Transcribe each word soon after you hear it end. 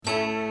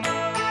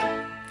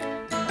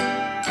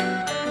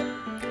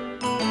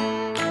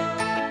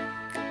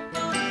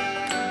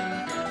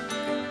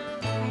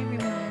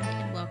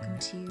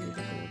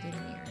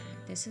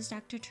This is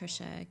Dr.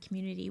 Trisha,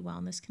 community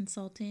wellness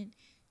consultant,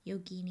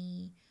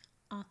 yogini,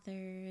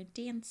 author,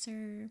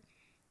 dancer,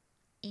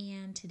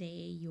 and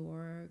today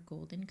your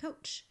golden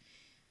coach.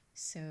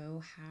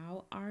 So,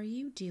 how are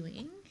you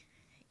doing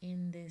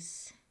in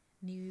this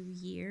new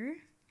year?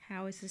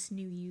 How is this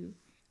new you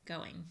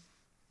going?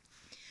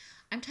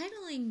 I'm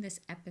titling this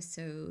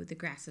episode "The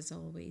Grass is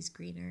Always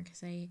Greener"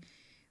 because I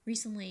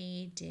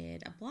recently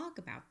did a blog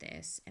about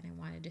this and I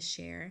wanted to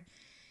share.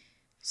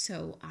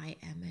 So I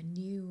am a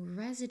new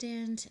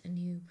resident, a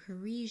new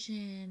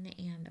Parisian,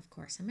 and of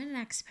course I'm an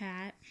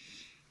expat.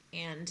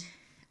 And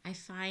I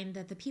find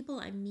that the people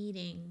I'm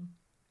meeting,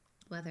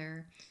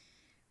 whether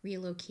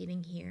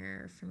relocating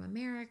here from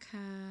America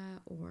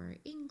or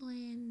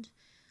England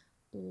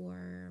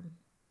or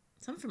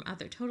some from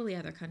totally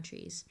other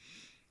countries,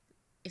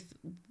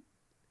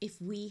 if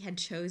we had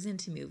chosen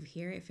to move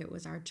here, if it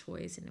was our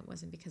choice and it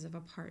wasn't because of a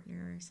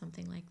partner or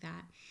something like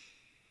that,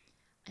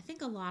 I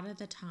think a lot of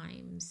the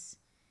times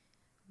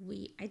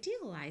we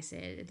idealize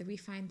it, that we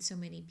find so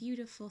many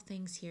beautiful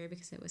things here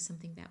because it was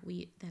something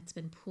that's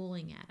been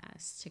pulling at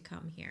us to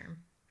come here.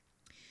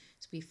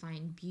 So we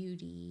find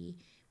beauty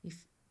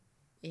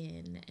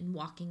in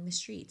walking the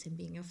streets and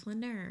being a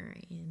flaneur,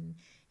 in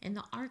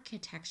the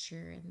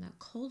architecture and the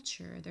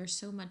culture. There's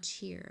so much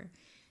here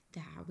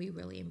that we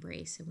really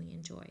embrace and we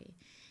enjoy.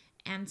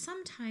 And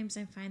sometimes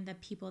I find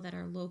that people that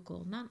are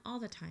local, not all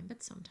the time,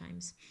 but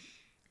sometimes,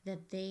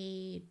 that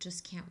they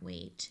just can't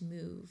wait to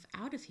move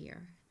out of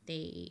here.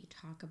 They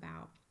talk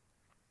about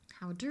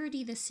how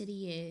dirty the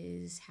city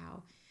is,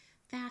 how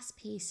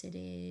fast-paced it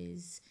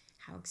is,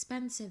 how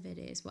expensive it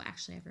is. Well,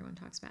 actually, everyone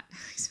talks about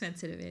how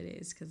expensive it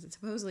is because it's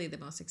supposedly the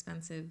most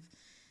expensive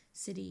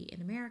city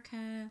in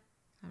America,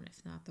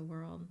 if not the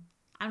world.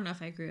 I don't know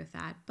if I agree with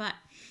that, but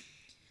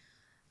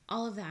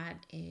all of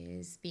that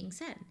is being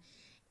said.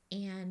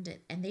 And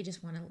they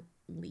just want to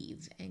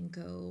leave and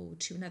go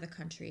to another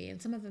country.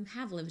 And some of them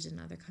have lived in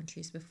other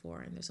countries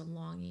before, and there's a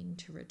longing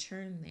to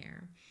return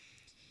there.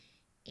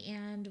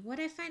 And what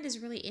I find is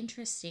really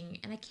interesting,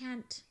 and I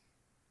can't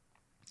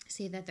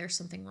say that there's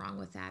something wrong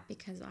with that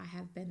because I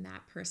have been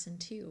that person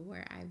too,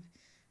 where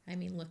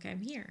look, I'm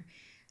here,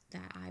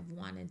 that I've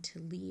wanted to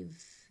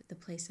leave the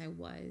place I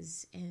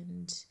was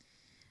and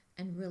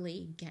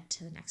really get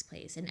to the next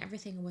place. And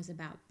everything was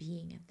about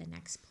being at the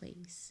next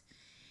place.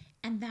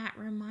 And that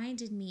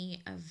reminded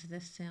me of the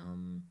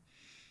film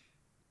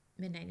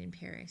Midnight in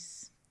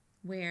Paris,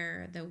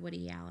 where the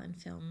Woody Allen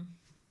film,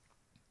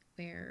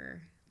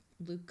 where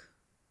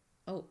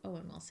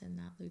Owen Wilson,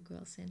 not Luke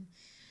Wilson,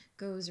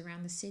 goes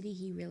around the city.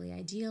 He really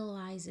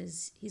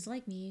idealizes, he's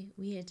like me,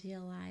 we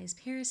idealize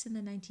Paris in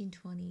the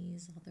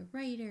 1920s, all the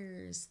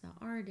writers, the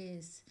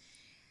artists,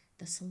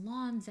 the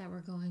salons that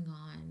were going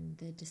on,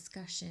 the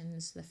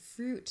discussions, the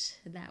fruit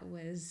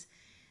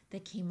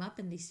that came up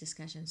in these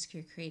discussions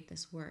to create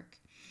this work.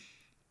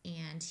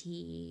 And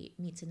he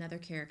meets another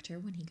character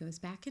when he goes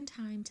back in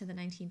time to the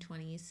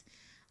 1920s,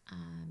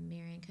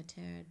 Marion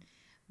Cotillard,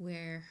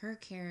 where her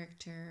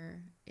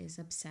character is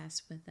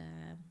obsessed with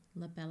the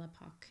La Belle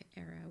Epoque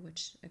era,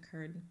 which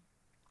occurred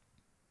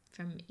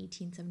from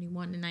 1871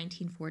 to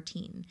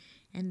 1914.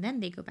 And then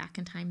they go back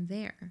in time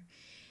there.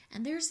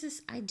 And there's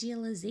this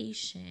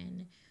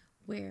idealization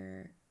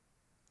where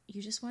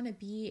you just want to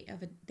be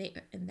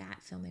in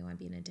that film, they want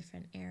to be in a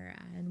different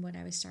era. And what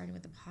I was starting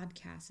with the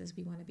podcast is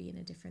we want to be in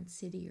a different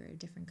city or a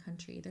different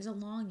country. There's a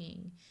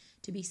longing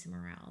to be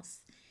somewhere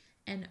else.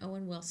 And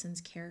Owen Wilson's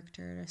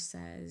character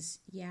says,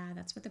 yeah,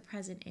 that's what the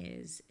present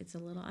is. It's a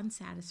little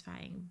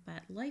unsatisfying,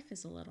 but life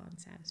is a little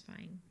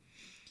unsatisfying.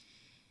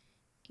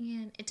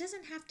 And it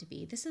doesn't have to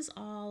be. This is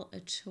all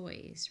a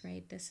choice,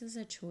 right? This is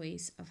a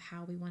choice of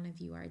how we want to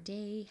view our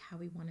day, how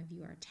we want to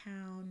view our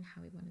town,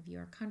 how we want to view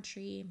our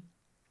country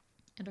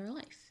and our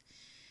life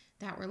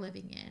that we're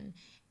living in.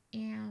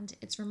 And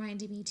it's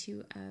reminding me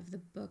too of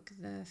the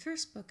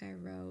first book I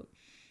wrote,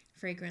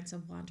 Fragrance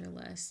of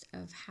Wanderlust,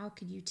 of how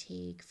could you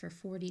take for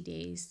 40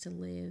 days to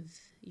live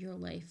your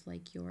life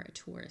like you're a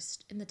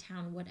tourist in the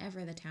town,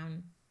 whatever the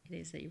town it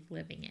is that you're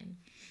living in.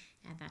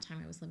 At that time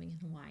I was living in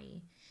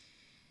Hawaii.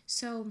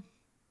 So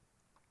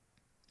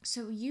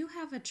you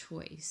have a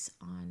choice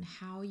on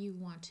how you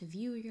want to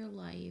view your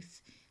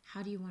life.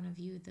 How do you want to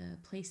view the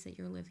place that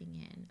you're living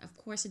in? Of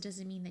course, it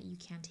doesn't mean that you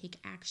can't take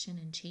action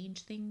and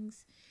change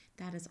things.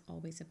 That is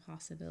always a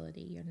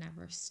possibility. You're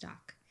never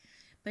stuck.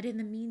 But in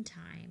the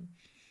meantime,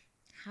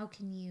 how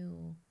can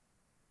you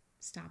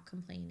stop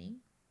complaining?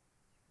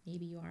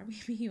 Maybe you are,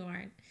 maybe you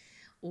aren't.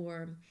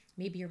 Or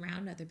maybe you're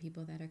around other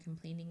people that are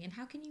complaining. And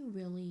how can you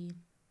really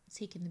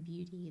take in the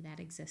beauty that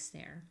exists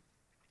there?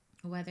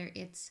 Whether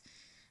it's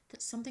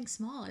something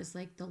small as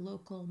like the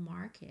local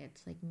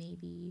market, like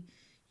maybe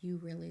you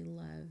really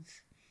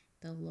love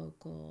the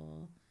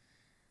local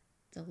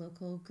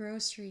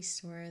grocery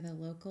store, the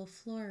local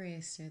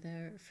florist, or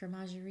the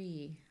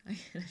fromagerie. I'm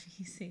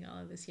using all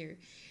of this here,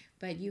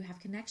 but you have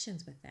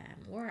connections with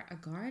them, or a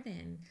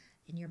garden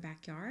in your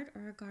backyard,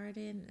 or a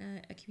garden,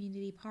 a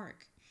community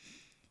park.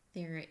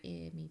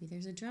 Maybe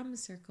there's a drum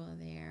circle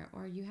there,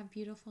 or you have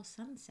beautiful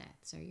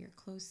sunsets, or you're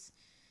close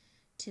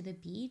to the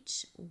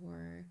beach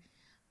or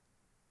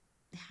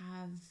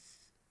have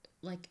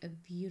like a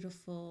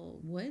beautiful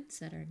woods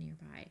that are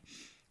nearby.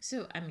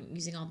 So I'm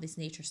using all this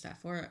nature stuff.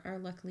 Or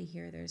luckily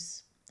here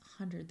there's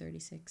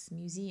 136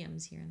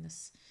 museums here in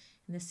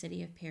the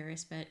city of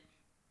Paris, but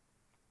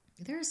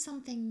there's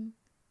something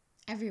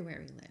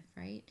everywhere we live,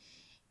 right?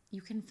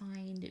 You can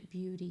find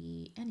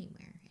beauty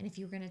anywhere. And if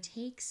you're going to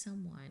take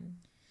someone,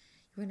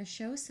 you're going to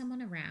show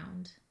someone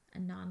around, a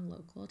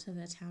non-local to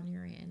the town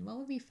you're in, what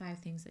would be 5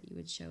 things that you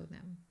would show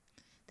them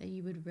that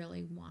you would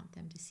really want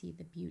them to see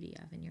the beauty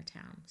of in your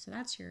town? So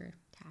that's your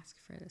task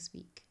for this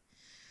week.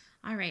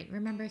 All right,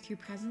 remember, through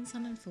presence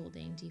and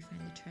unfolding, do you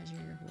find the treasure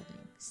you're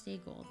holding? Stay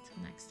gold.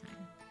 Till next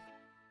time.